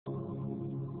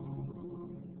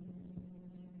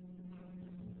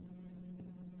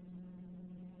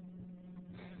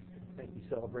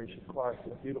celebration choir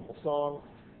for a beautiful song.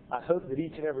 I hope that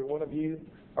each and every one of you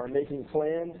are making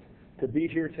plans to be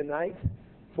here tonight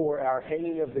for our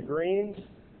hanging of the greens.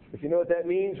 If you know what that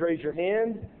means, raise your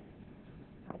hand.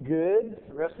 Good.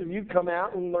 The rest of you come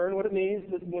out and learn what it means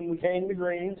when we hang the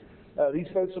greens. These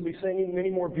folks will be singing many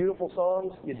more beautiful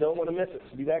songs. You don't want to miss it.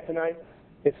 So be back tonight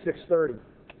at 6:30.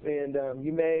 And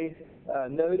you may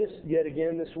notice yet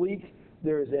again this week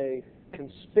there is a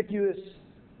conspicuous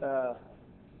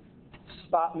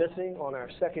spot missing on our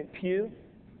second pew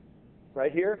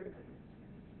right here.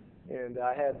 And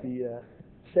I had the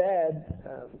sad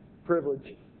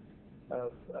privilege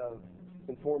of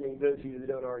informing those of you that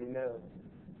don't already know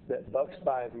that Buck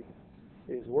Spivey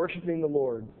is worshiping the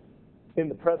Lord in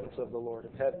the presence of the Lord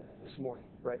in heaven this morning,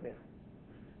 right now.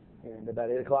 And about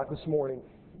 8 o'clock this morning,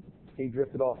 he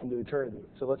drifted off into eternity.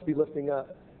 So let's be lifting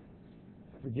up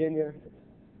Virginia,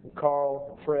 and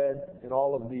Carl, and Fred, and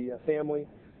all of the family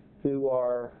who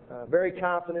are very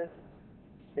confident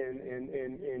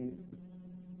and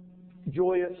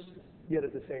joyous, yet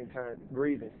at the same time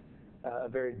grieving a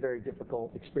very, very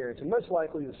difficult experience. And most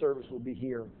likely the service will be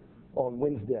here on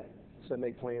Wednesday, so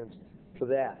make plans for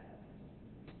that.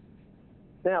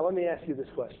 Now, let me ask you this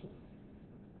question.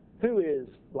 Who is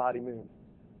Lottie Moon?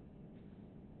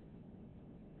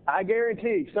 I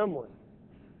guarantee someone,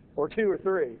 or two or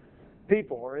three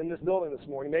people are in this building this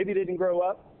morning. Maybe they didn't grow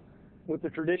up with the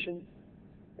tradition,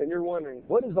 and you're wondering,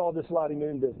 what is all this Lottie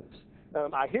Moon business?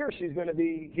 I hear she's going to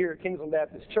be here at Kingsland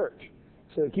Baptist Church,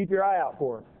 so keep your eye out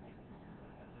for her.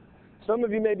 Some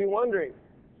of you may be wondering,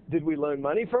 did we loan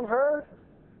money from her?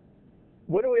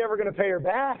 When are we ever going to pay her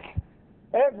back?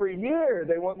 Every year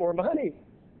they want more money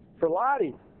for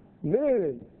Lottie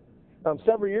Moon.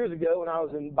 Several years ago when I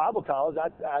was in Bible college,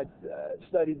 I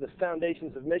studied the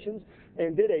foundations of missions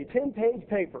and did a 10-page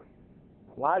paper,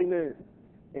 Lottie Moon.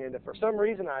 And for some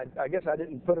reason, I guess I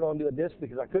didn't put it onto a disc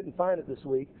because I couldn't find it this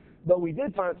week. But we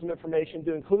did find some information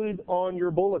to include on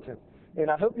your bulletin. And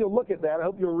I hope you'll look at that. I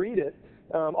hope you'll read it.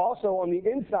 Also, on the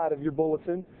inside of your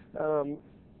bulletin,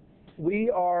 we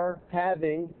are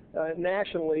having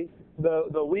nationally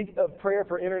the Week of Prayer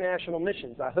for International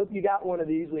Missions. I hope you got one of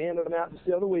these. We handed them out just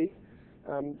the other week.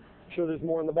 I'm sure there's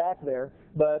more in the back there.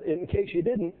 But in case you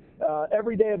didn't,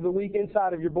 every day of the week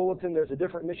inside of your bulletin, there's a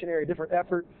different missionary, a different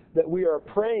effort that we are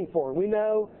praying for. And we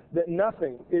know that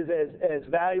nothing is as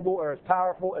valuable or as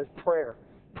powerful as prayer.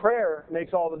 Prayer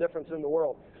makes all the difference in the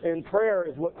world. And prayer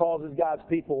is what causes God's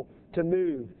people to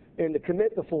move and to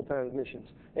commit to full-time missions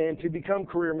and to become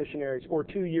career missionaries or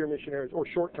 2-year missionaries or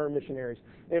short-term missionaries,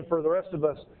 and for the rest of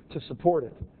us to support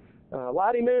it.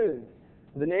 Lottie Moon,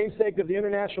 the namesake of the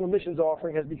International Missions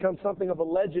Offering, has become something of a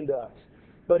legend to us.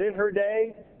 But in her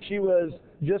day, she was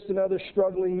just another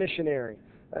struggling missionary,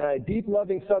 a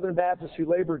deep-loving Southern Baptist who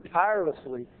labored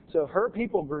tirelessly so her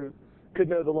people group could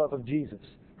know the love of Jesus.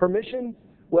 Her mission,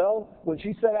 well, when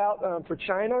she set out for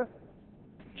China,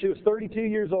 she was 32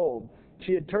 years old.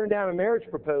 She had turned down a marriage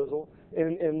proposal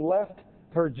and left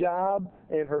her job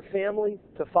and her family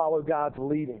to follow God's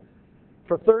leading.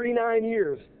 For 39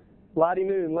 years, Lottie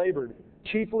Moon labored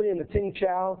chiefly in the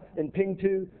Qingqiao and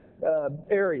Pingtu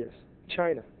areas,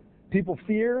 China. People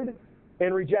feared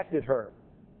and rejected her,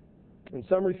 and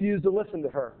some refused to listen to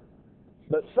her.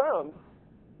 But some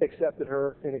accepted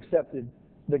her and accepted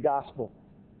the gospel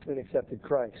and accepted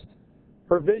Christ.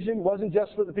 Her vision wasn't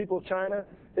just for the people of China,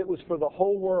 it was for the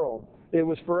whole world. It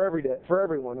was for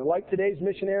everyone. And like today's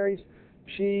missionaries,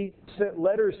 she sent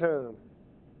letters home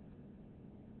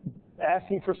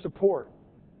asking for support,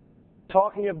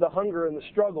 talking of the hunger and the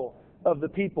struggle of the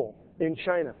people in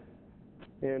China,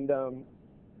 and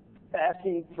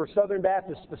asking for Southern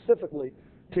Baptists specifically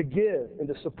to give and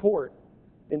to support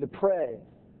and to pray.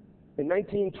 In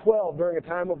 1912, during a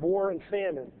time of war and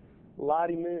famine,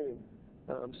 Lottie Moon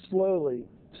slowly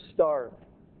starved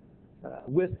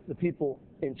with the people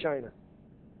in China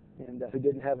and who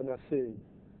didn't have enough food.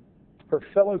 Her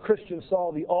fellow Christians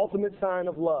saw the ultimate sign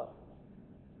of love,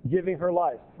 giving her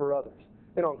life for others.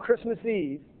 And on Christmas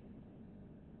Eve,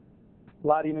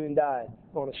 Lottie Moon died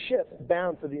on a ship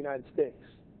bound for the United States.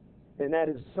 And that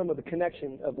is some of the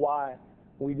connection of why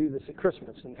we do this at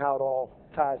Christmas and how it all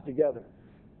ties together.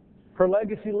 Her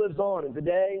legacy lives on, and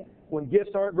today, when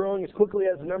gifts aren't growing as quickly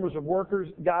as the numbers of workers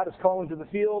God is calling to the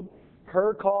field,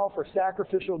 her call for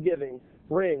sacrificial giving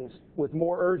rings with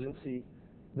more urgency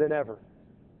than ever.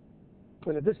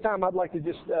 And at this time, I'd like to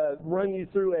just run you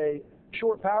through a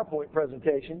short PowerPoint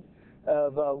presentation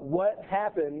of what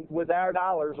happened with our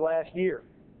dollars last year.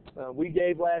 We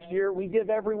gave last year. We give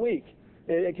every week.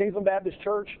 At Kingsland Baptist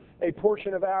Church, a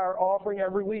portion of our offering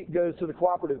every week goes to the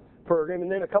cooperative program.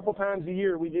 And then a couple times a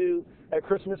year we do at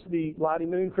Christmas the Lottie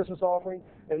Moon Christmas offering,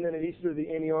 and then at Easter the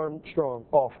Annie Armstrong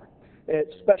offering at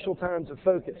special times of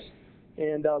focus.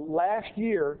 And last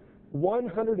year,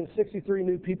 163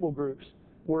 new people groups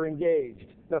were engaged.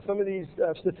 Now, some of these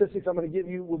statistics I'm going to give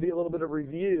you will be a little bit of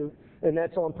review, and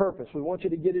that's on purpose. We want you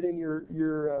to get it in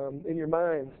your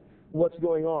minds what's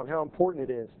going on, how important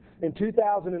it is. In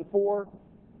 2004,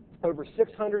 over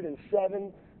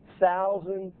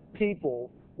 607,000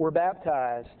 people were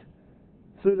baptized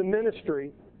through the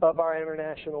ministry of our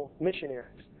international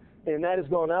missionaries. And that has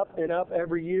gone up and up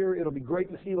every year. It'll be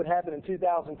great to see what happened in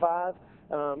 2005.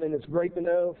 And it's great to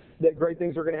know that great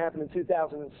things are going to happen in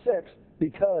 2006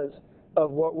 because of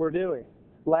what we're doing.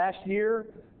 Last year,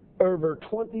 over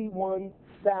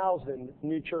 21,000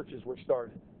 new churches were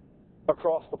started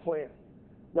across the planet.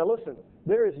 Now listen,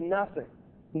 there is nothing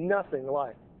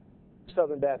like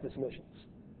Southern Baptist missions.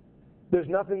 There's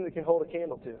nothing that can hold a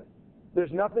candle to it.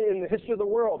 There's nothing in the history of the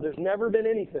world. There's never been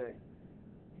anything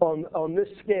on this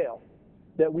scale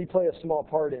that we play a small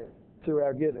part in through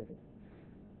our giving.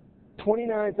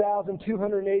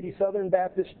 29,280 Southern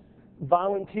Baptist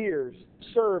volunteers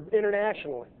served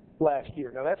internationally last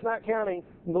year. Now, that's not counting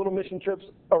little mission trips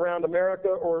around America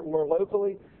or more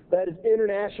locally. That is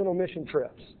international mission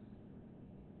trips.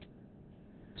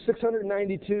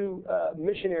 692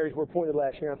 missionaries were appointed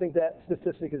last year. I think that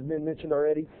statistic has been mentioned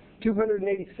already.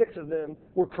 286 of them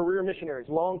were career missionaries,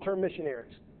 long-term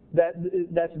missionaries.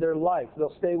 That's their life.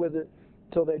 They'll stay with it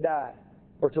till they die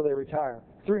or till they retire.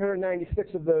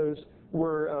 396 of those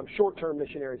were short-term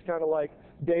missionaries, kind of like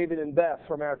David and Beth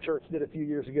from our church did a few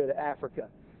years ago to Africa.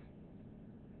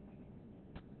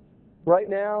 Right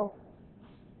now,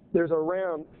 there's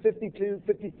around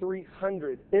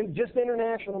 5,300 just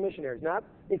international missionaries, not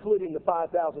including the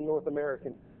 5,000 North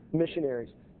American missionaries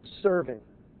serving.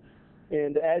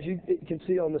 And as you can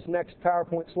see on this next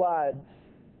PowerPoint slide,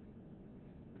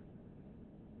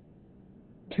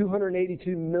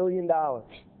 $282 million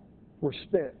were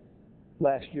spent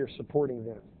last year supporting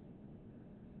them.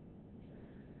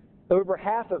 Over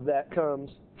half of that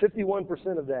comes,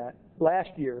 51% of that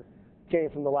last year came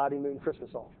from the Lottie Moon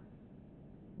Christmas offering,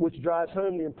 which drives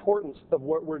home the importance of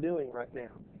what we're doing right now.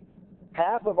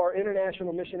 Half of our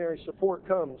international missionary support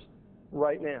comes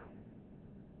right now.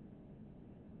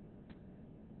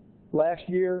 Last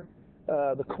year,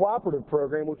 the cooperative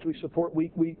program, which we support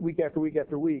week after week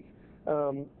after week,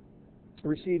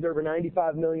 received over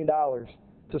 $95 million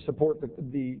to support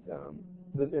the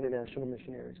international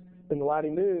missionaries. And the Lottie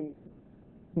Moon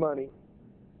money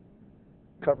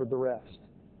covered the rest.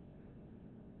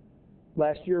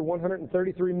 Last year,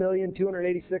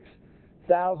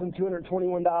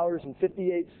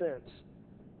 $133,286,221.58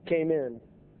 came in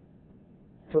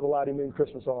for the Lottie Moon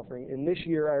Christmas offering. And this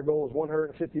year, our goal is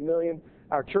 $150 million.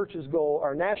 Our church's goal,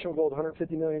 our national goal is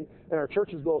 $150 million, and our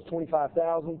church's goal is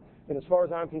 $25,000. And as far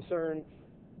as I'm concerned,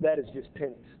 that is just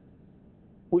pennies.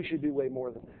 We should do way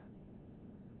more than that.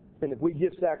 And if we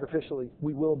give sacrificially,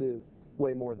 we will do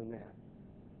way more than that.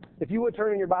 If you would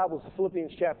turn in your Bibles to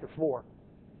Philippians chapter 4.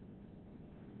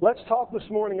 Let's talk this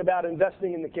morning about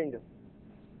investing in the kingdom.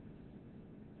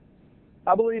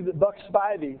 I believe that Buck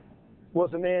Spivey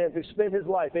was a man who spent his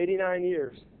life, 89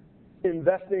 years,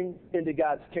 investing into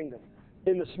God's kingdom.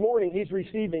 And this morning, he's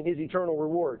receiving his eternal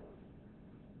reward.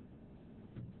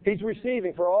 He's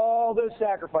receiving for all those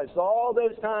sacrifices, all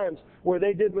those times where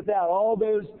they did without, all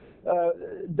those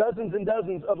dozens and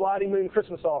dozens of Lottie Moon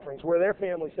Christmas offerings where their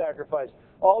family sacrificed,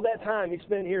 all that time he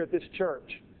spent here at this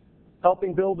church,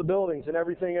 helping build the buildings and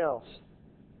everything else.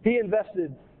 He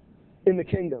invested in the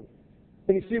kingdom.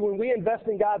 And you see, when we invest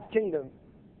in God's kingdom,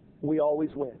 we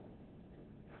always win.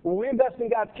 When we invest in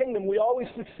God's kingdom, we always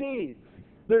succeed.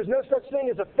 There's no such thing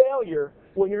as a failure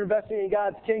when you're investing in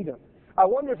God's kingdom. I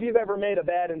wonder if you've ever made a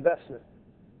bad investment.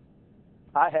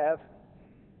 I have.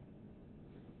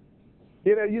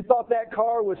 You know, you thought that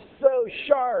car was so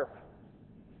sharp.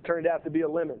 Turned out to be a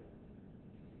lemon.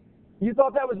 You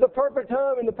thought that was the perfect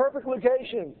home in the perfect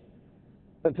location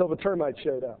until the termites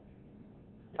showed up.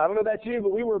 I don't know about you,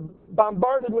 but we were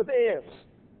bombarded with ants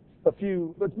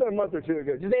it's been a month or two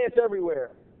ago. Just ants everywhere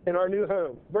in our new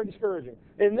home. Very discouraging.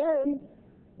 And then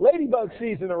ladybug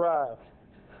season arrived.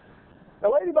 Now,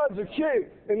 ladybugs are cute,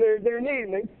 and they're neat,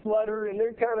 and they flutter, and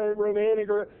they're kind of romantic.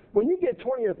 When you get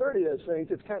 20 or 30 of those things,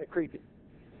 it's kind of creepy.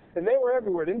 And they were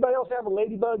everywhere. Did anybody else have a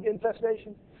ladybug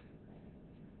infestation?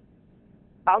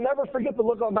 I'll never forget the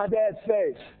look on my dad's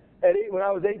face when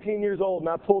I was 18 years old, and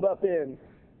I pulled up in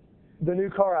the new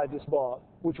car I just bought,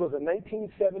 which was a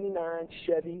 1979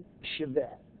 Chevy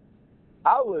Chevette.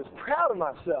 I was proud of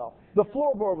myself. The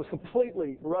floorboard was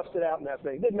completely rusted out in that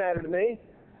thing. Didn't matter to me.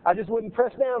 I just wouldn't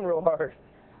press down real hard.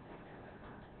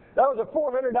 That was a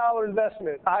 $400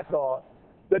 investment, I thought,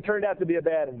 that turned out to be a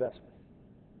bad investment.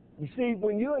 You see,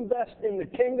 when you invest in the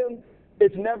kingdom,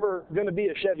 it's never going to be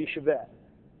a Chevy Chevette.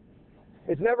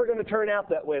 It's never going to turn out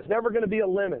that way. It's never going to be a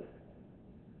lemon.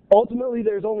 Ultimately,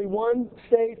 there's only one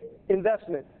safe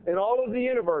investment in all of the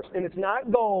universe, and it's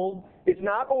not gold, it's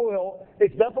not oil,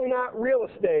 it's definitely not real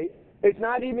estate, it's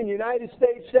not even United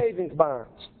States savings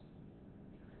bonds.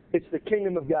 It's the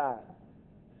kingdom of God.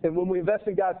 And when we invest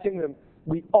in God's kingdom,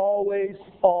 we always,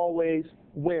 always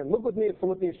win. Look with me at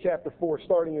Philippians chapter 4,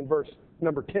 starting in verse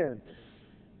number 10.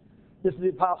 This is the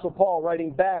Apostle Paul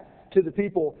writing back to the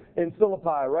people in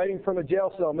Philippi, writing from a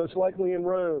jail cell, most likely in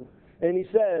Rome. And he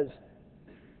says,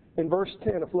 in verse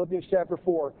 10 of Philippians chapter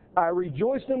 4, I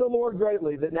rejoice in the Lord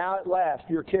greatly that now at last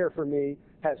your care for me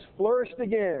has flourished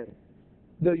again,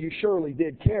 though you surely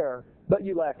did care, but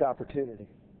you lacked opportunity.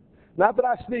 Not that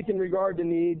I speak in regard to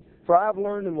need, for I have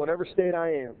learned in whatever state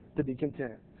I am to be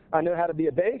content. I know how to be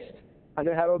abased, I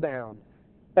know how to abound.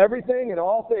 Everything and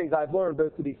all things I've learned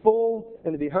both to be full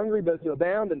and to be hungry, both to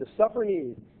abound and to suffer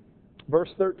need. Verse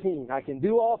 13, I can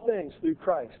do all things through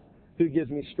Christ who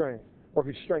gives me strength, or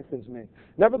who strengthens me.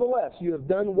 Nevertheless, you have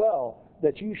done well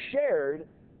that you shared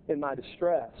in my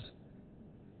distress.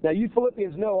 Now you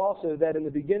Philippians know also that in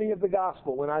the beginning of the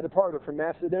gospel, when I departed from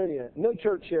Macedonia, no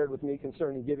church shared with me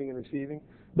concerning giving and receiving,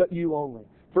 but you only.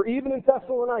 For even in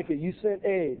Thessalonica you sent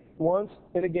aid once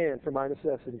and again for my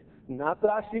necessities. Not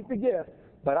that I seek the gift,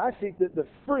 but I seek that the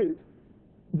fruit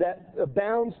that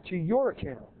abounds to your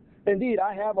account. Indeed,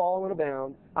 I have all and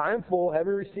abound. I am full,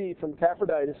 having received from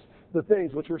Epaphroditus the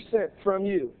things which were sent from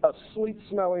you, a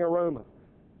sweet-smelling aroma,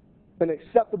 an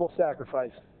acceptable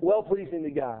sacrifice, well-pleasing to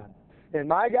God. And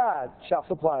my God shall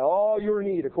supply all your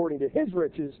need according to his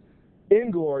riches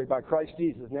in glory by Christ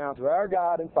Jesus. Now to our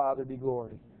God and Father be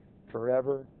glory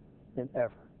forever and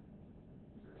ever.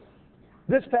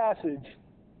 This passage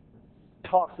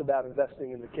talks about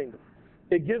investing in the kingdom.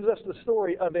 It gives us the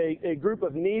story of a group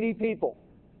of needy people,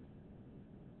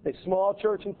 a small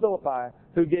church in Philippi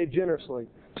who gave generously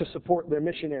to support their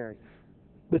missionary.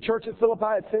 The church at Philippi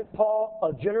had sent Paul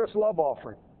a generous love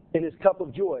offering, and his cup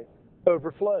of joy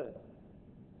overflowed.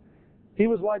 He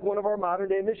was like one of our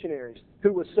modern-day missionaries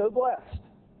who was so blessed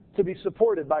to be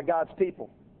supported by God's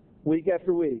people week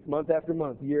after week, month after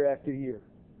month, year after year.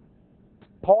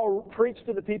 Paul preached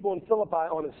to the people in Philippi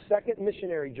on his second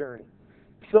missionary journey.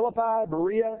 Philippi,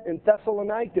 Berea, and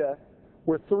Thessalonica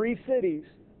were three cities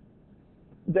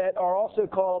that are also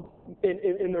called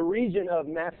in the region of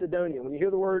Macedonia. When you hear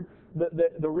the word,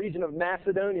 the region of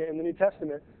Macedonia in the New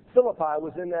Testament, Philippi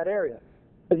was in that area,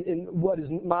 in what is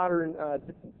modern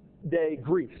day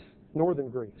Greece, northern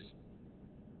Greece.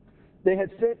 They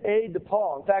had sent aid to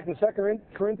Paul. In fact, in 2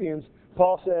 Corinthians,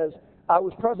 Paul says, I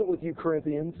was present with you,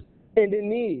 Corinthians, and in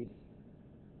need,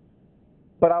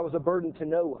 but I was a burden to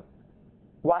no one.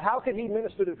 Why? How could he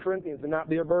minister to the Corinthians and not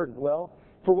be a burden? Well,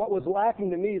 for what was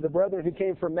lacking to me, the brethren who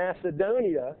came from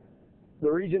Macedonia, the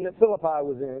region that Philippi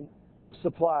was in,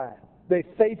 supplied. They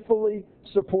faithfully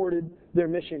supported their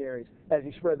missionaries as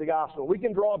he spread the gospel. We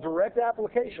can draw direct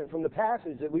application from the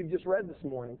passage that we've just read this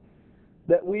morning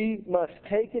that we must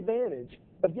take advantage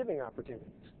of giving opportunities.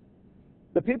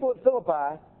 The people at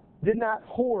Philippi did not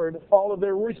hoard all of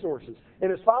their resources.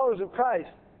 And as followers of Christ,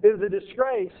 it is a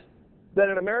disgrace that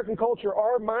in American culture,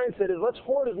 our mindset is let's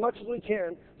hoard as much as we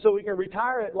can so we can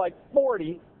retire at like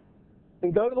 40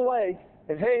 and go to the lake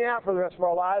and hang out for the rest of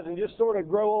our lives and just sort of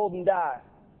grow old and die.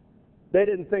 They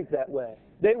didn't think that way.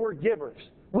 They were givers.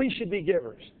 We should be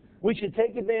givers. We should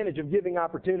take advantage of giving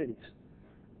opportunities.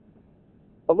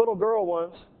 A little girl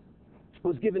once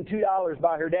was given $2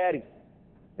 by her daddy.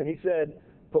 And he said,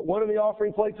 put one in the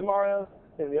offering plate tomorrow,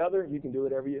 and the other, you can do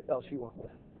whatever else you want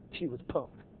with. She was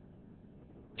pumped.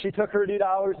 She took her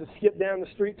 $2 and skipped down the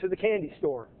street to the candy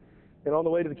store. And on the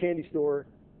way to the candy store,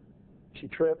 she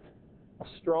tripped. A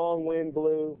strong wind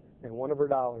blew, and one of her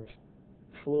dollars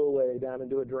flew away down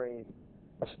into a drain,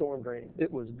 a storm drain.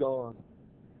 It was gone.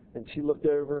 And she looked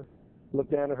over,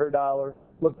 looked down at her dollar,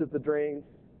 looked at the drain,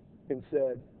 and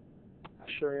said, I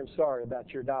sure am sorry about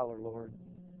your dollar, Lord.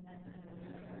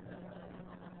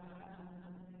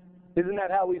 Isn't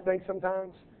that how we think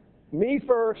sometimes? Me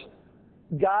first,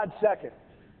 God second.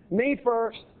 Me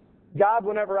first, God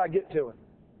whenever I get to it.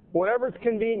 Whenever it's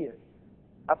convenient.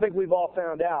 I think we've all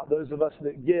found out, those of us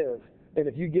that give, and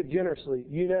if you give generously,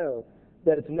 you know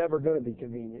that it's never going to be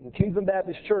convenient. And Kingsland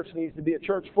Baptist Church needs to be a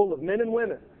church full of men and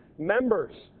women,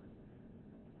 members,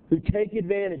 who take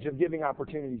advantage of giving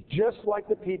opportunities, just like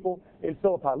the people in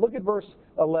Philippi. Look at verse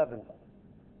 11.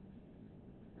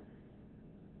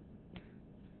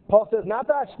 Paul says, "Not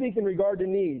that I speak in regard to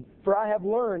need, for I have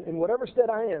learned in whatever state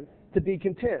I am to be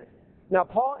content." Now,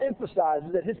 Paul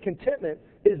emphasizes that his contentment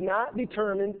is not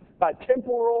determined by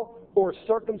temporal or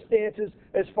circumstances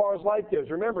as far as life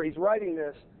goes. Remember, he's writing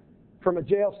this from a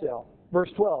jail cell.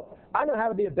 Verse 12, "I know how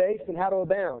to be abased and how to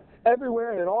abound.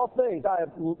 Everywhere and in all things I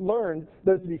have learned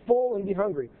both to be full and to be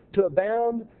hungry, to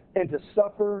abound and to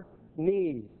suffer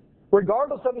need."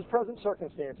 Regardless of his present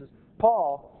circumstances,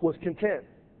 Paul was content.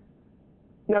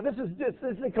 Now, this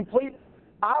is a complete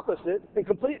opposite and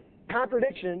complete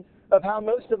contradiction of how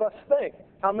most of us think,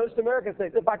 how most Americans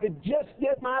think. If I could just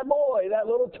get my boy that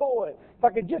little toy, if I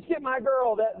could just get my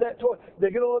girl that toy,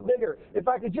 they get a little bigger. If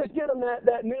I could just get them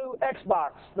that new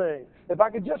Xbox thing, if I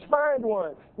could just find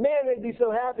one, man, they'd be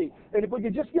so happy. And if we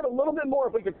could just get a little bit more,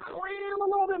 if we could cram a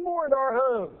little bit more into our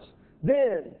homes,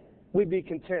 then we'd be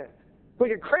content. If we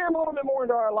could cram a little bit more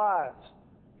into our lives.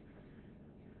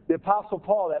 The Apostle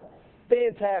Paul, that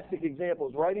fantastic example,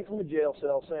 is writing from a jail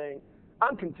cell saying,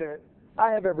 "I'm content.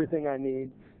 I have everything I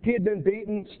need." He had been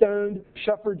beaten, stoned,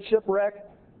 suffered shipwreck.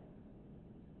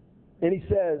 And he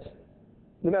says,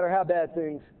 no matter how bad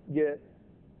things get,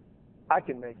 I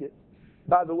can make it.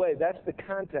 By the way, that's the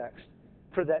context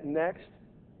for that next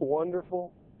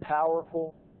wonderful,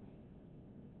 powerful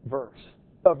verse.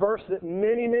 A verse that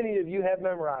many, many of you have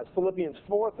memorized. Philippians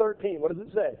 4:13. What does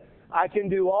it say? "I can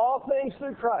do all things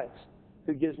through Christ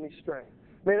who gives me strength."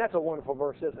 Man, that's a wonderful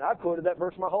verse, isn't it? I've quoted that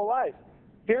verse my whole life.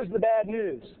 Here's the bad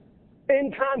news.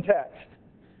 In context,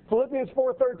 Philippians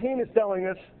 4:13 is telling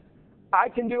us, I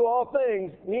can do all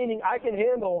things, meaning I can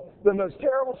handle the most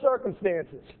terrible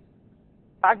circumstances.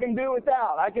 I can do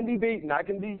without. I can be beaten. I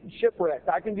can be shipwrecked.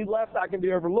 I can be left. I can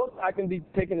be overlooked. I can be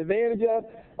taken advantage of.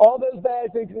 All those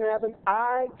bad things can happen.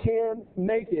 I can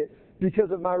make it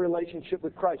because of my relationship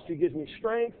with Christ, who gives me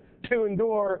strength to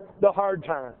endure the hard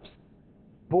times.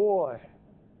 Boy,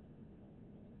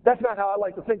 that's not how I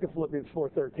like to think of Philippians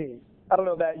 4:13. I don't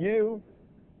know about you.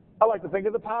 I like to think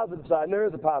of the positive side, and there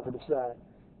is a positive side.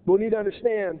 But we need to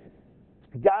understand,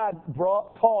 God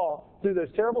brought Paul through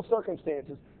those terrible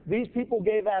circumstances. These people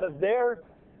gave out of their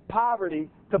poverty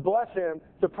to bless him,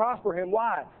 to prosper him.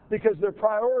 Why? Because their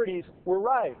priorities were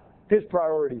right. His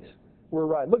priorities were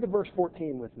right. Look at verse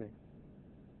 14 with me.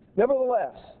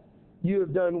 "Nevertheless, you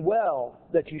have done well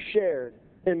that you shared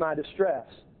in my distress.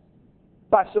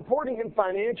 By supporting him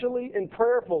financially and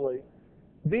prayerfully,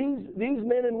 these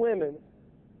men and women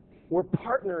were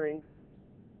partnering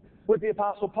with the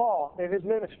Apostle Paul and his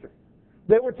ministry.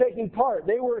 They were taking part.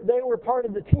 They were part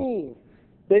of the team.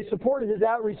 They supported his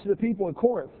outreach to the people in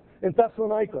Corinth and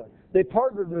Thessalonica. They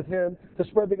partnered with him to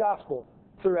spread the gospel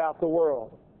throughout the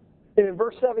world." And in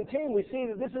verse 17, we see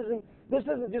that this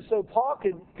isn't just so Paul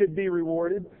could be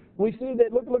rewarded. We see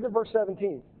that, look at verse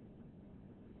 17.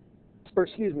 Or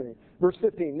excuse me, verse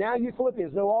 15. "Now you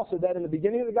Philippians know also that in the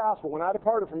beginning of the gospel, when I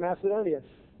departed from Macedonia,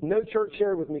 no church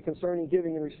shared with me concerning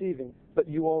giving and receiving, but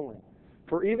you only.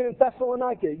 For even in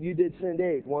Thessalonica you did send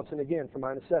aid once and again for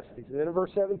my necessities." And then in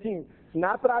verse 17,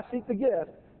 "Not that I seek the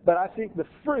gift, but I seek the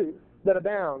fruit that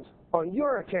abounds on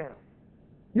your account."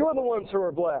 You're the ones who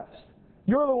are blessed.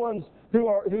 You're the ones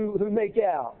who make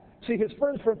out. See, his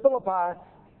friends from Philippi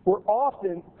were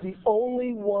often the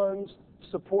only ones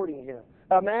supporting him.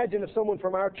 Imagine if someone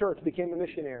from our church became a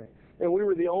missionary and we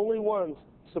were the only ones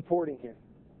supporting him.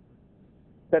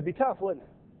 That'd be tough, wouldn't it?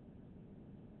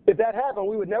 If that happened,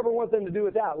 we would never want them to do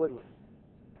without, would we?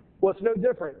 Well, it's no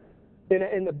different.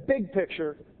 In the big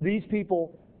picture, these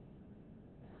people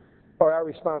are our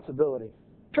responsibility.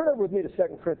 Turn over with me to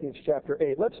 2 Corinthians chapter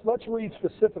 8. Let's read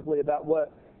specifically about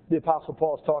what the Apostle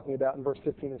Paul is talking about in verse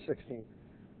 15 and 16.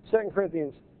 2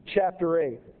 Corinthians chapter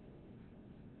 8.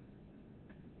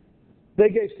 They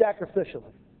gave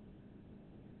sacrificially.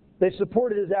 They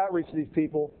supported his outreach to these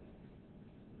people.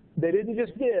 They didn't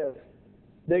just give,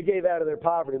 they gave out of their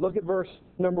poverty. Look at verse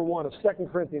number 1 of 2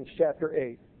 Corinthians chapter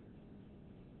 8.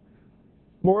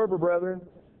 "Moreover, brethren,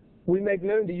 we make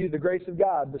known to you the grace of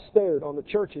God bestowed on the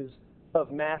churches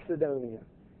of Macedonia."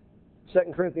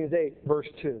 2 Corinthians 8,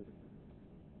 verse 2.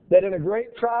 "That in a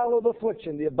great trial of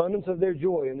affliction, the abundance of their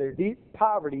joy and their deep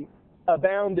poverty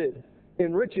abounded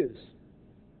in riches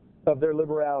of their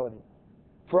liberality.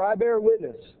 For I bear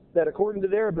witness that according to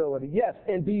their ability, yes,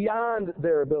 and beyond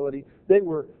their ability, they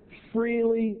were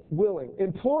freely willing,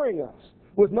 imploring us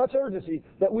with much urgency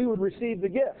that we would receive the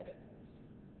gift.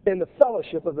 and the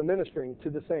fellowship of the ministering to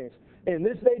the saints. And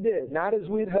this they did, not as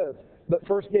we'd hoped, but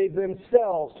first gave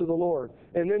themselves to the Lord,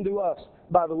 and then to us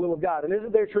by the will of God. And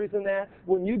isn't there truth in that?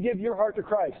 When you give your heart to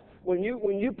Christ, when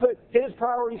you put His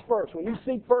priorities first, when you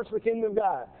seek first the kingdom of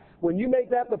God, when you make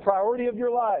that the priority of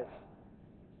your life,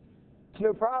 it's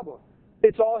no problem.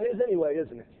 It's all His anyway,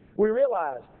 isn't it? We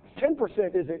realize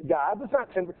 10% isn't God's. It's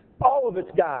not 10%. All of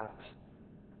it's God's.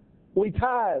 We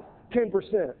tithe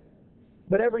 10%.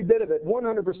 But every bit of it,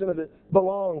 100% of it,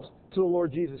 belongs to the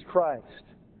Lord Jesus Christ.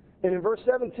 And in verse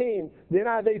 17, the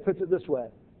NIV puts it this way.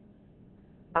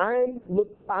 I'm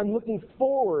looking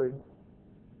forward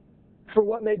for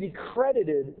what may be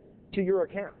credited to your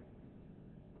account.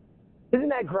 Isn't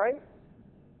that great?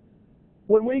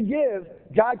 When we give,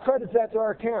 God credits that to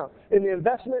our account. And the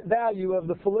investment value of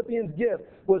the Philippians' gift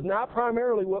was not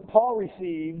primarily what Paul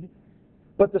received,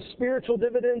 but the spiritual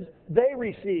dividends they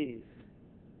received.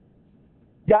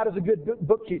 God is a good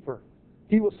bookkeeper.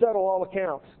 He will settle all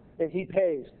accounts, and He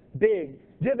pays big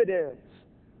dividends.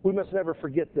 We must never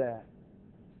forget that.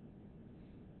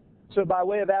 So by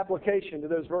way of application to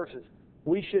those verses,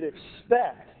 we should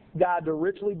expect God to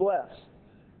richly bless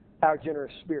our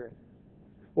generous spirit.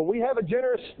 When we have a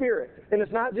generous spirit, and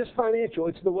it's not just financial,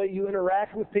 it's the way you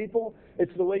interact with people,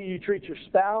 it's the way you treat your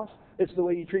spouse, it's the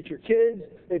way you treat your kids,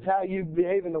 it's how you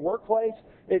behave in the workplace,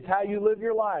 it's how you live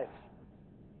your life.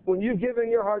 When you've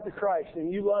given your heart to Christ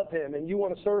and you love Him and you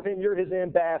want to serve Him, you're His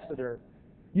ambassador.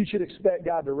 You should expect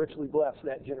God to richly bless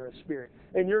that generous spirit.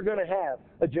 And you're going to have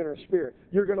a generous spirit.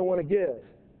 You're going to want to give.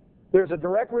 There's a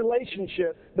direct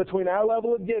relationship between our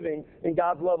level of giving and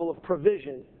God's level of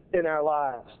provision in our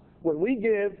lives. When we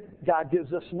give, God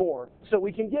gives us more, so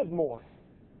we can give more.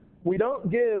 We don't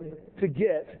give to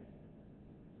get.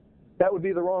 That would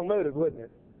be the wrong motive, wouldn't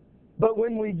it? But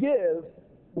when we give,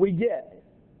 we get,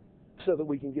 so that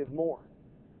we can give more.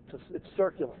 It's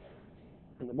circular.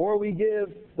 And the more we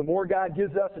give, the more God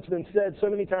gives us. It's been said so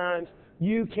many times,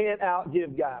 you can't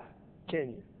outgive God, can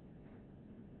you?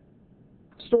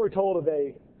 A story told of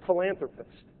a philanthropist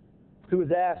who was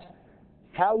asked,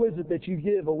 how is it that you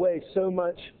give away so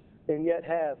much and yet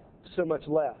have so much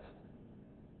left?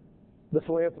 The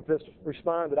philanthropist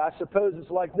responded, I suppose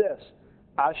it's like this.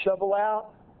 I shovel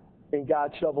out and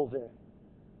God shovels in.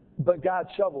 But God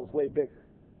shovels way bigger.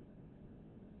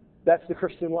 That's the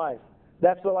Christian life.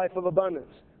 That's the life of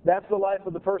abundance. That's the life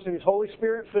of the person who's Holy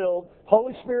Spirit filled,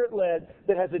 Holy Spirit led,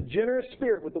 that has a generous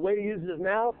spirit with the way he uses his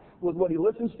mouth, with what he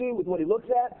listens to, with what he looks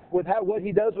at, with what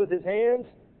he does with his hands,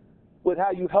 with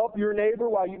how you help your neighbor,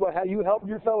 how you help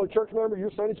your fellow church member,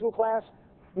 your Sunday school class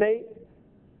mate,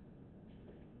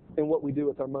 and what we do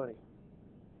with our money.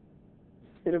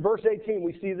 And in verse 18,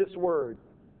 we see this word,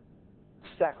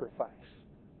 sacrifice.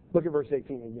 Look at verse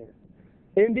 18 again.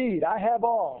 Indeed, I have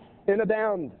all and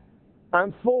abound.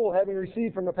 I'm full, having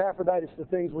received from Epaphroditus the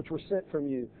things which were sent from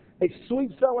you, a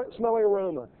sweet smelling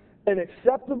aroma, an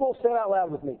acceptable, say it out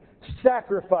loud with me,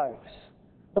 sacrifice.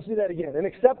 Let's do that again. An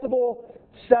acceptable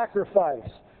sacrifice,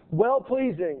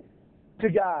 well-pleasing to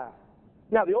God.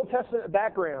 Now, the Old Testament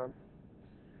background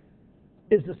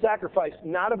is the sacrifice,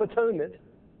 not of atonement,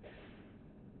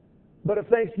 but of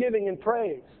thanksgiving and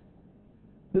praise.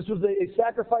 This was a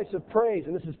sacrifice of praise,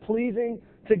 and this is pleasing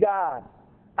to God.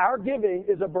 Our giving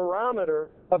is a barometer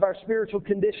of our spiritual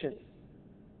condition.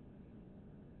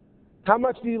 How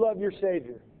much do you love your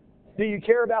Savior? Do you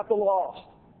care about the lost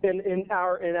in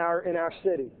our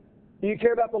city? Do you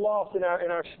care about the lost in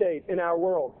our state, in our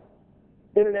world?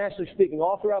 Internationally speaking,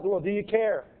 all throughout the world, do you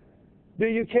care? Do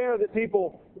you care that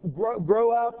people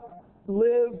grow up,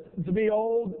 live to be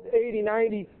old, 80,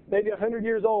 90, maybe 100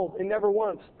 years old, and never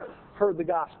once heard the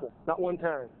gospel? Not one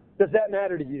time. Does that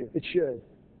matter to you? It should.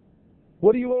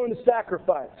 What are you willing to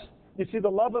sacrifice? You see, the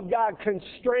love of God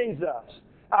constrains us.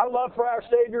 Our love for our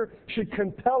Savior should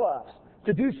compel us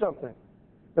to do something.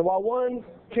 And while one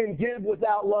can give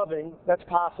without loving, that's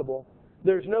possible,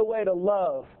 there's no way to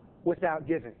love without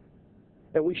giving.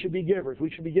 And we should be givers. We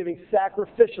should be giving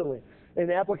sacrificially. And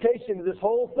the application to this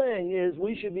whole thing is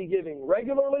we should be giving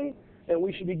regularly and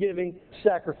we should be giving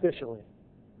sacrificially.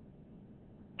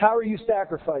 How are you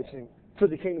sacrificing for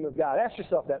the kingdom of God? Ask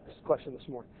yourself that question this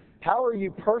morning. How are you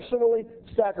personally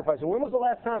sacrificing? When was the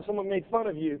last time someone made fun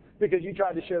of you because you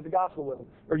tried to share the gospel with them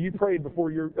or you prayed before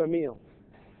your meal?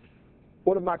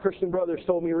 One of my Christian brothers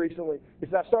told me recently, he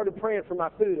said, I started praying for my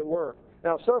food at work. And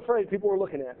I was so afraid people were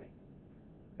looking at me.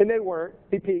 And they weren't.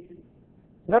 He peeked.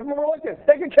 None of them were looking.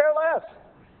 They could care less.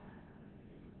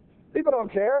 People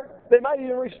don't care. They might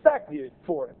even respect you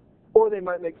for it. Or they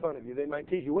might make fun of you. They might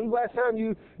tease you. When's the last time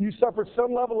you suffered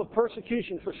some level of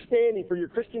persecution for standing for your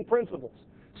Christian principles?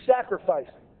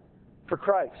 Sacrificing for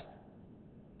Christ.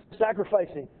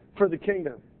 sacrificing for the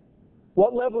kingdom?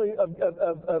 What level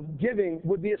of giving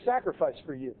would be a sacrifice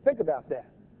for you? Think about that.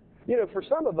 You know, for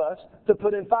some of us, to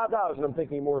put in $5, and I'm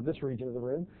thinking more of this region of the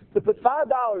room, to put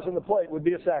 $5 on the plate would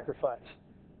be a sacrifice.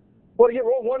 Well, to get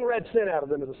one red cent out of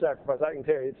them is a sacrifice. I can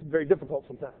tell you, it's very difficult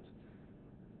sometimes.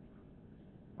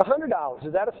 $100,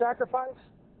 is that a sacrifice?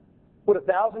 Would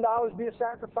 $1,000 be a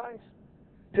sacrifice?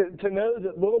 To know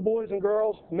that little boys and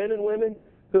girls, men and women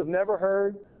who have never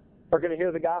heard are going to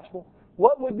hear the gospel?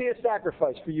 What would be a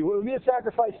sacrifice for you? What would be a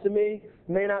sacrifice to me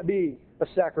may not be a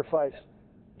sacrifice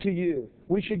to you.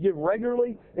 We should give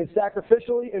regularly and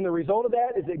sacrificially, and the result of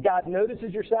that is that God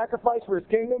notices your sacrifice for His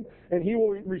kingdom, and He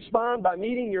will respond by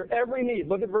meeting your every need.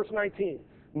 Look at verse 19.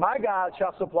 My God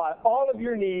shall supply all of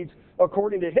your needs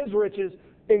according to His riches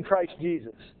in Christ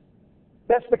Jesus.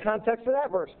 That's the context of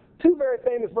that verse. Two very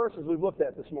famous verses we've looked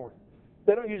at this morning.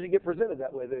 They don't usually get presented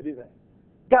that way, though, do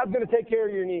they? God's going to take care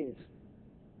of your needs.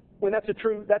 When that's a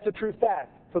true fact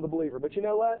for the believer. But you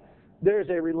know what? There's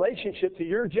a relationship to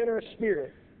your generous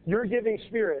spirit, your giving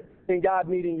spirit, and God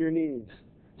meeting your needs.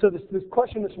 So this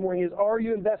question this morning is, are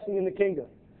you investing in the kingdom?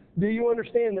 Do you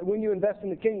understand that when you invest in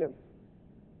the kingdom,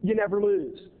 you never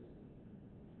lose?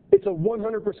 It's a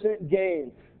 100%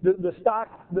 gain. The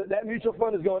stock, that mutual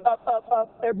fund is going up, up,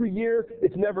 up every year.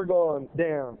 It's never gone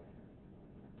down.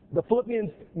 The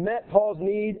Philippians met Paul's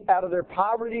need out of their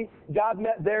poverty. God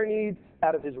met their needs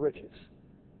out of His riches.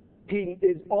 He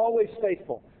is always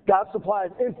faithful. God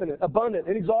supplies infinite, abundant,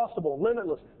 inexhaustible,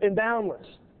 limitless, and boundless.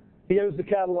 He owns the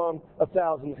cattle on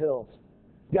 1,000 hills.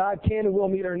 God can and will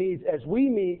meet our needs as we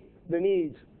meet the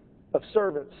needs of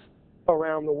servants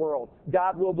around the world.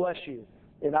 God will bless you.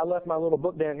 And I left my little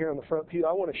book down here on the front pew.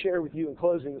 I want to share with you in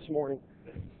closing this morning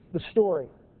the story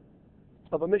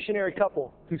of a missionary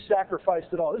couple who sacrificed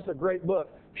it all. This is a great book.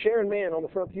 Sharon Mann on the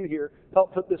front pew here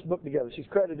helped put this book together. She's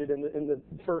credited in the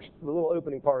little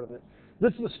opening part of it.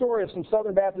 This is the story of some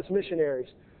Southern Baptist missionaries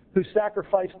who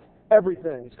sacrificed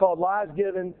everything. It's called Lives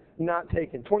Given, Not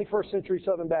Taken. 21st century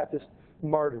Southern Baptist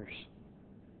martyrs.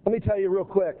 Let me tell you real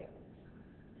quick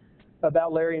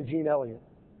about Larry and Jean Elliott.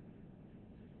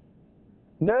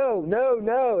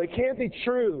 No, it can't be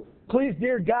true. Please,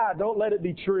 dear God, don't let it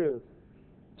be true.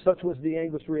 Such was the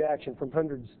anguished reaction from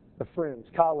hundreds of friends,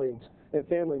 colleagues, and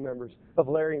family members of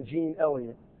Larry and Jean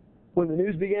Elliott when the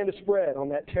news began to spread on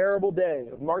that terrible day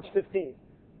of March 15,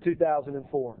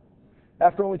 2004.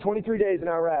 After only 23 days in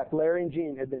Iraq, Larry and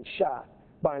Jean had been shot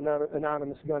by an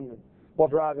anonymous gunman while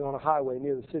driving on a highway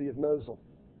near the city of Mosul.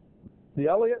 The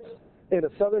Elliots and a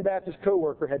Southern Baptist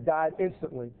co-worker had died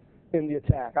instantly in the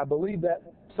attack. I believe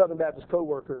that Southern Baptist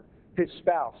co-worker, his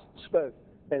spouse, spoke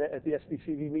at the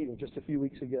SBCV meeting just a few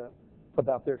weeks ago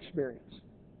about their experience.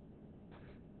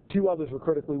 2 others were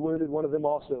critically wounded. One of them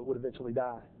also would eventually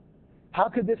die. How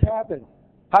could this happen?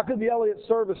 How could the Elliott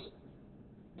service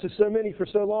to so many for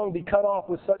so long be cut off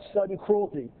with such sudden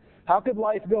cruelty? How could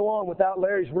life go on without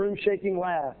Larry's room-shaking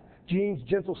laugh, Jean's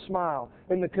gentle smile,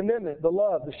 and the commitment, the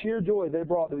love, the sheer joy they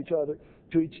brought to each other,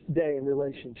 to each day in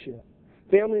relationship?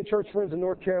 Family and church friends in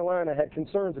North Carolina had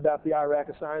concerns about the Iraq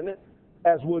assignment,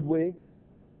 as would we,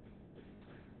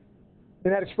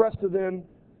 and had expressed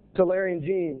to Larry and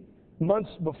Jean months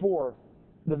before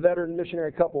the veteran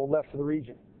missionary couple left for the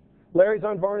region. Larry's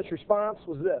unvarnished response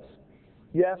was this: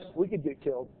 yes, we could get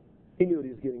killed. He knew what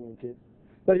he was getting into.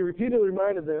 But he repeatedly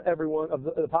reminded everyone of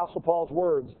the Apostle Paul's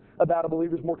words about a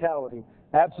believer's mortality: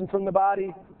 absent from the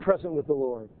body, present with the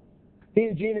Lord. He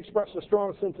and Jean expressed a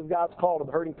strong sense of God's call to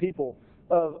the hurting people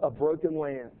of a broken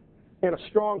land and a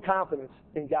strong confidence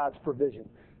in God's provision.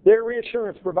 Their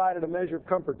reassurance provided a measure of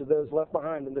comfort to those left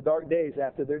behind in the dark days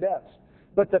after their deaths.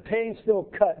 But the pain still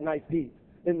cut knife deep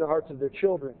in the hearts of their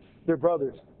children, their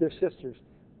brothers, their sisters,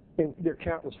 and their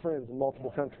countless friends in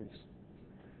multiple countries.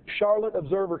 Charlotte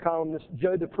Observer columnist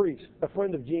Joe DePriest, a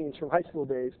friend of Jean's from high school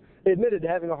days, admitted to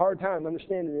having a hard time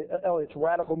understanding Elliott's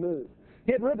radical move.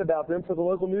 He had written about them for the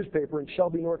local newspaper in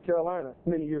Shelby, North Carolina,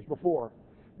 many years before.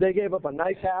 They gave up a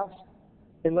nice house,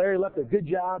 and Larry left a good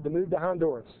job to move to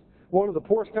Honduras, one of the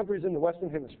poorest countries in the Western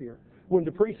Hemisphere. When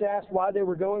DePriest asked why they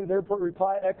were going, their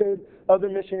reply echoed other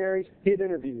missionaries he had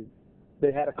interviewed.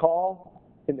 They had a call,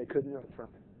 and they couldn't run from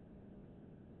it.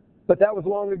 But that was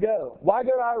long ago. Why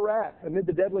go to Iraq amid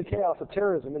the deadly chaos of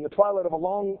terrorism in the twilight of a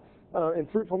long and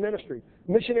fruitful ministry?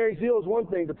 Missionary zeal is one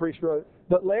thing, DePriest wrote,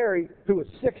 but Larry, who was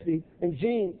 60, and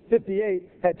Jean, 58,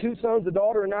 had 2 sons, a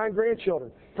daughter, and 9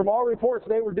 grandchildren. From all reports,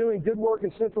 they were doing good work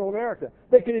in Central America.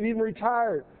 They could have even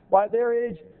retired. Why, at their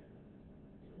age,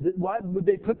 why would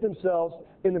they put themselves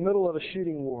in the middle of a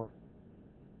shooting war?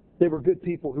 They were good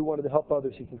people who wanted to help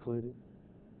others, he concluded.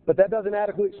 But that doesn't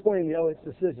adequately explain the Elliott's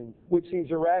decision, which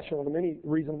seems irrational to many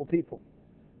reasonable people.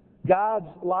 God's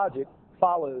logic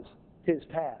follows his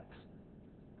paths,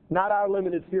 not our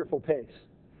limited, fearful pace.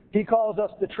 He calls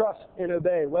us to trust and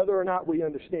obey, whether or not we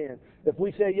understand. If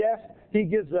we say yes, he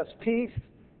gives us peace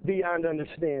beyond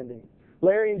understanding.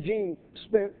 Larry and Jean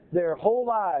spent their whole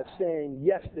lives saying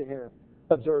yes to him,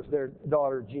 observes their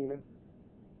daughter Gina.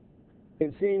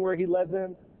 And seeing where he led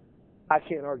them, I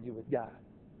can't argue with God.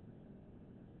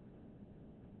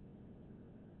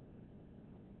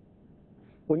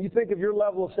 When you think of your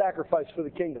level of sacrifice for the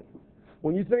kingdom,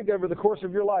 when you think over the course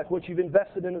of your life what you've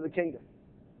invested into the kingdom,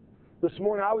 this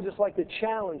morning I would just like to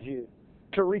challenge you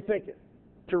to rethink it,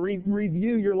 to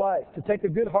review your life, to take a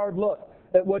good hard look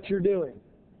at what you're doing.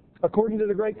 According to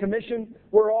the Great Commission,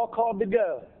 we're all called to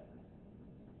go.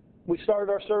 We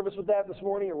started our service with that this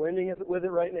morning, and we're ending with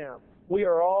it right now. We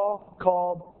are all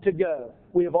called to go.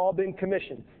 We have all been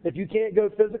commissioned. If you can't go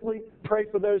physically, pray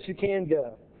for those who can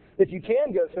go. If you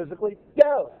can go physically,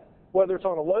 go. Whether it's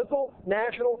on a local,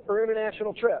 national, or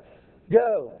international trip,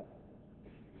 go.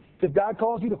 If God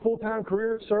calls you to full-time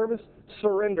career service,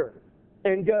 surrender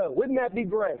and go. Wouldn't that be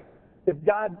great? If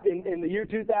God, in the year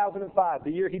 2005,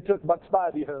 the year he took Buck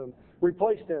Spivey home,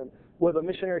 replaced him with a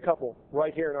missionary couple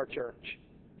right here in our church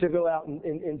to go out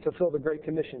and fulfill the Great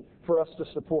Commission for us to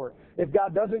support. If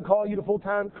God doesn't call you to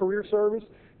full-time career service,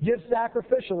 give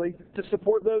sacrificially to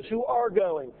support those who are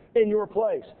going in your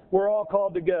place. We're all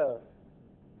called to go.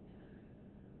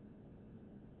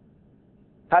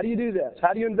 How do you do this?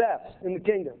 How do you invest in the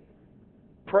kingdom?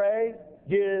 Pray,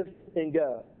 give, and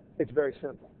go. It's very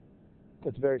simple.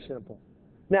 It's very simple.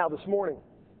 Now, this morning,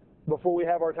 before we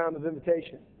have our time of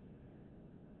invitation,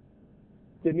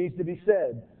 it needs to be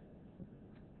said,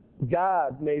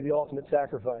 God made the ultimate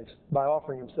sacrifice by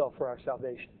offering himself for our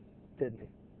salvation, didn't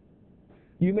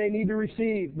he? You may need to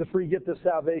receive the free gift of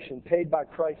salvation paid by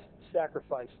Christ's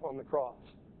sacrifice on the cross.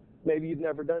 Maybe you've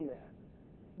never done that.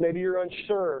 Maybe you're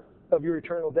unsure of your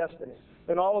eternal destiny.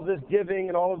 And all of this giving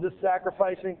and all of this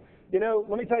sacrificing, let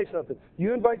me tell you something.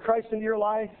 You invite Christ into your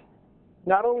life,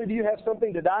 not only do you have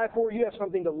something to die for, you have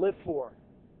something to live for.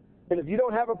 And if you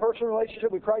don't have a personal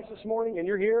relationship with Christ this morning and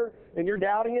you're here and you're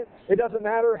doubting it, it doesn't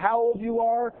matter how old you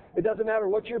are, it doesn't matter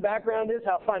what your background is,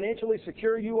 how financially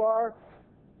secure you are.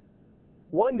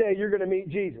 One day you're going to meet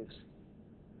Jesus,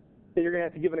 and you're going to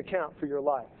have to give an account for your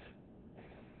life.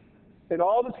 And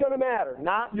all that's going to matter,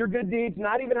 not your good deeds,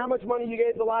 not even how much money you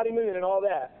gave the Lottie Moon and all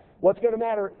that. What's going to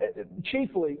matter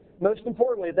chiefly, most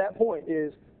importantly at that point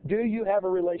is, do you have a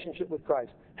relationship with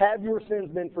Christ? Have your sins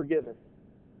been forgiven?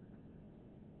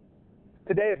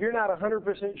 Today, if you're not 100%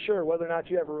 sure whether or not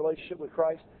you have a relationship with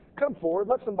Christ, come forward.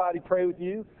 Let somebody pray with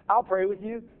you. I'll pray with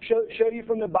you. Show you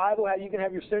from the Bible how you can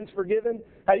have your sins forgiven,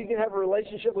 how you can have a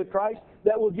relationship with Christ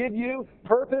that will give you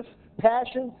purpose,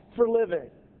 passion for living.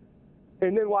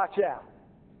 And then watch out.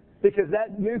 Because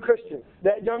that new Christian,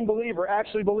 that young believer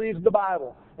actually believes the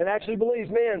Bible and actually believes,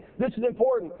 man, this is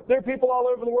important. There are people all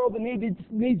over the world that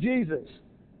need Jesus.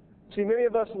 See, many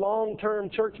of us long-term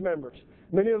church members,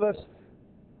 many of us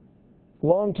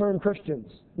long-term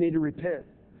Christians need to repent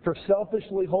for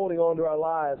selfishly holding on to our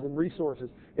lives and resources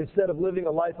instead of living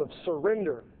a life of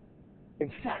surrender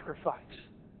and sacrifice.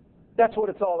 That's what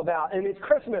it's all about. And it's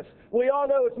Christmas. We all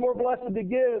know it's more blessed to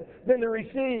give than to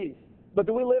receive. But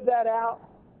do we live that out?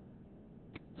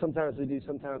 Sometimes we do,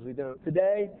 sometimes we don't.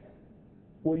 Today,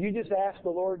 will you just ask the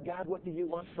Lord, God, what do you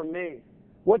want from me?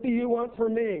 What do you want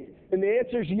from me? And the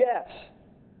answer is yes.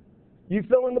 You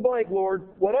fill in the blank, Lord.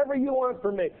 Whatever you want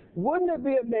from me. Wouldn't it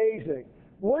be amazing?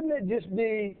 Wouldn't it just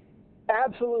be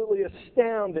absolutely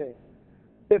astounding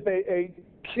if a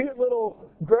cute little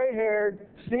gray-haired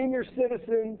senior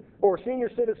citizen or senior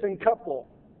citizen couple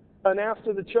announced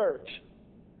to the church,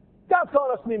 God's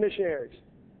called us to be missionaries.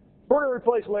 We're going to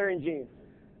replace Larry and Jean.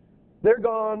 They're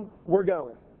gone. We're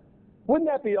going. Wouldn't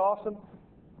that be awesome?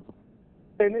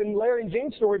 And Larry and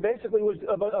Jean's story basically was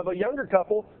of a younger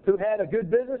couple who had a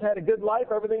good business, had a good life,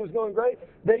 everything was going great.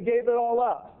 They gave it all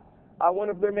up. I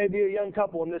wonder if there may be a young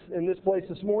couple in this place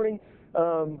this morning.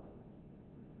 God's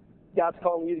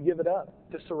calling you to give it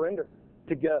up, to surrender,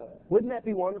 to go. Wouldn't that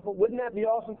be wonderful? Wouldn't that be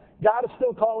awesome? God is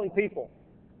still calling people.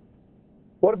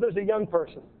 What if there's a young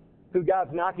person who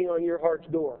God's knocking on your heart's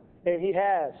door? And he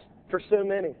has for so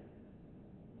many.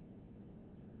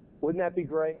 Wouldn't that be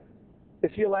great?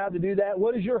 Is he allowed to do that?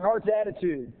 What is your heart's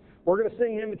attitude? We're going to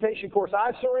sing the invitation chorus,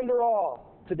 I surrender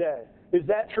all today. Is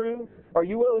that true? Are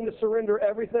you willing to surrender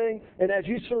everything? And as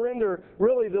you surrender,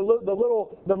 really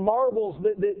the marbles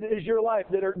that is your life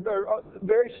that are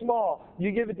very small,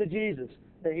 you give it to Jesus,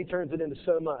 and he turns it into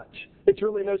so much. It's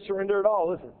really no surrender at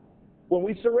all, is it? When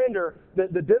we surrender,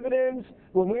 the dividends,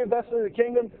 when we invest in the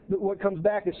kingdom, what comes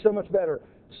back is so much better,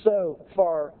 so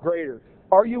far greater.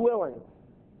 Are you willing?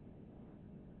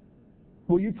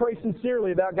 Will you pray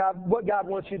sincerely about what God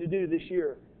wants you to do this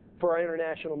year for our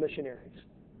international missionaries?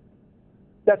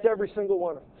 That's every single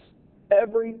one of us.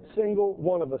 Every single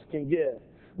one of us can give.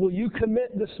 Will you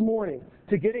commit this morning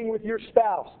to getting with your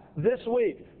spouse this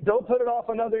week? Don't put it off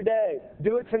another day.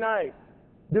 Do it tonight.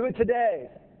 Do it today.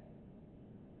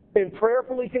 And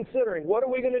prayerfully considering, what are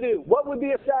we going to do? What would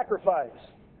be a sacrifice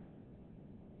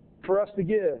for us to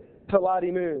give to Lottie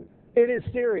Moon? It is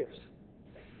serious.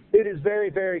 It is very,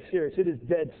 very serious. It is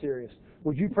dead serious.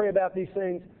 Would you pray about these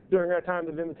things during our time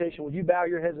of invitation? Would you bow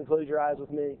your heads and close your eyes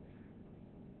with me?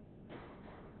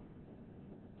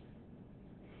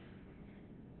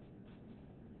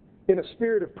 In a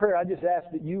spirit of prayer, I just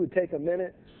ask that you would take a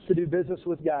minute to do business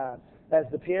with God. As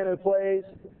the piano plays,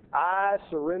 I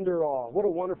surrender all. What a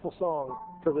wonderful song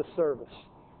for this service.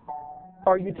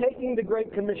 Are you taking the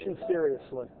Great Commission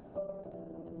seriously?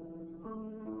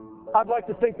 I'd like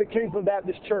to think that Kingsland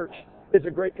Baptist Church is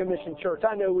a Great Commission church.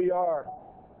 I know we are.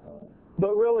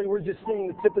 But really, we're just seeing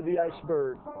the tip of the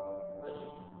iceberg.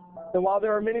 And while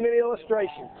there are many, many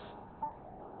illustrations,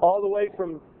 all the way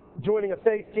from joining a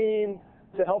faith team,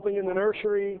 to helping in the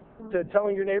nursery, to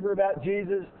telling your neighbor about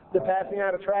Jesus, to passing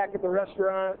out a tract at the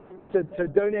restaurant, to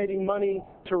donating money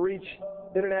to reach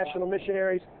international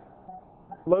missionaries,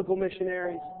 local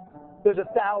missionaries. There's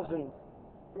 1,000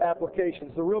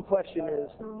 applications. The real question is,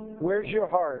 where's your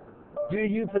heart? Do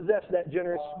you possess that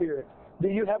generous spirit? Do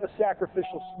you have a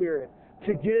sacrificial spirit?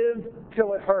 To give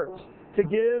till it hurts. To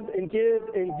give and give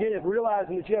and give,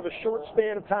 realizing that you have a short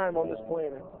span of time on this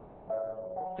planet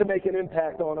to make an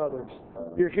impact on others.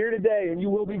 You're here today and you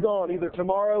will be gone either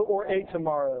tomorrow or a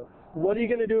tomorrow. What are you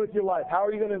going to do with your life? How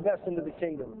are you going to invest into the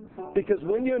kingdom? Because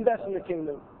when you invest in the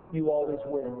kingdom, you always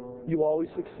win. You always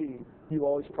succeed. You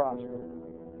always prosper.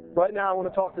 Right now I want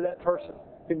to talk to that person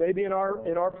who may be in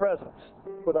our presence.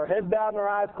 With our heads bowed and our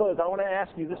eyes closed, I want to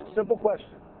ask you this simple question.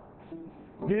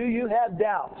 Do you have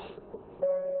doubts?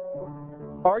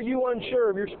 Are you unsure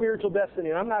of your spiritual destiny?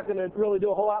 And I'm not going to really do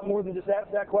a whole lot more than just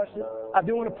ask that question. I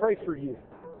do want to pray for you.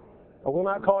 I will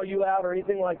not call you out or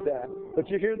anything like that. But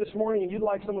you're here this morning and you'd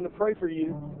like someone to pray for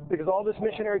you because all this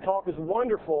missionary talk is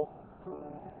wonderful.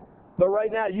 But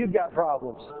right now you've got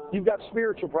problems. You've got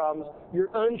spiritual problems. You're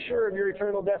unsure of your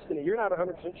eternal destiny. You're not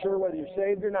 100% sure whether you're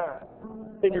saved or not.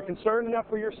 And you're concerned enough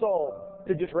for your soul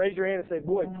to just raise your hand and say,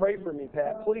 boy, pray for me,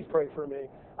 Pat. Please pray for me.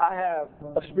 I have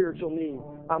a spiritual need.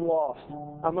 I'm lost.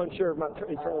 I'm unsure of my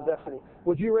eternal destiny.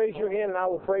 Would you raise your hand and I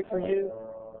will pray for you?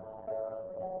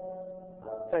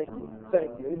 Thank you.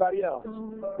 Thank you. Anybody else?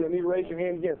 You need to raise your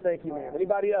hand again. Thank you, ma'am.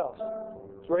 Anybody else?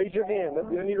 Just raise your hand.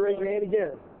 You need to raise your hand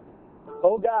again.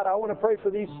 Oh, God, I want to pray for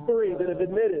these three that have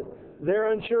admitted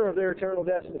they're unsure of their eternal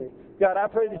destiny. God, I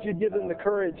pray that you'd give them the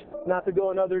courage not to go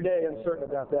another day uncertain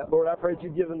about that. Lord, I pray that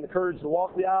you'd give them the courage to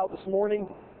walk the aisle this morning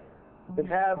and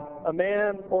have a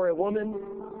man or a woman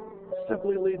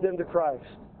simply lead them to Christ,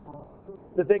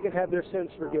 that they can have their sins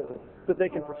forgiven, that they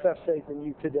can profess faith in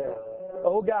you today.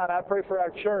 Oh God, I pray for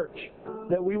our church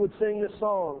that we would sing this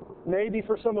song, maybe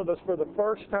for some of us for the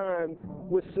first time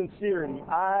with sincerity.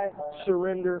 I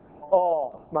surrender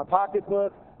all. My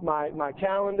pocketbook, my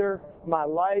calendar, my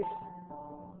life,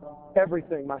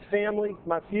 everything, my family,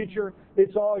 my future,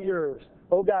 it's all yours.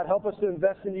 Oh God, help us to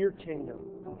invest into your kingdom.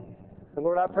 And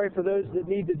Lord, I pray for those that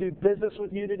need to do business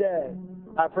with you today.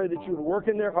 I pray that you would work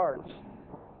in their hearts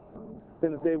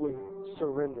and that they would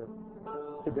surrender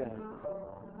today.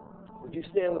 Would you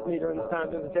stand with me during this time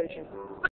of invitation?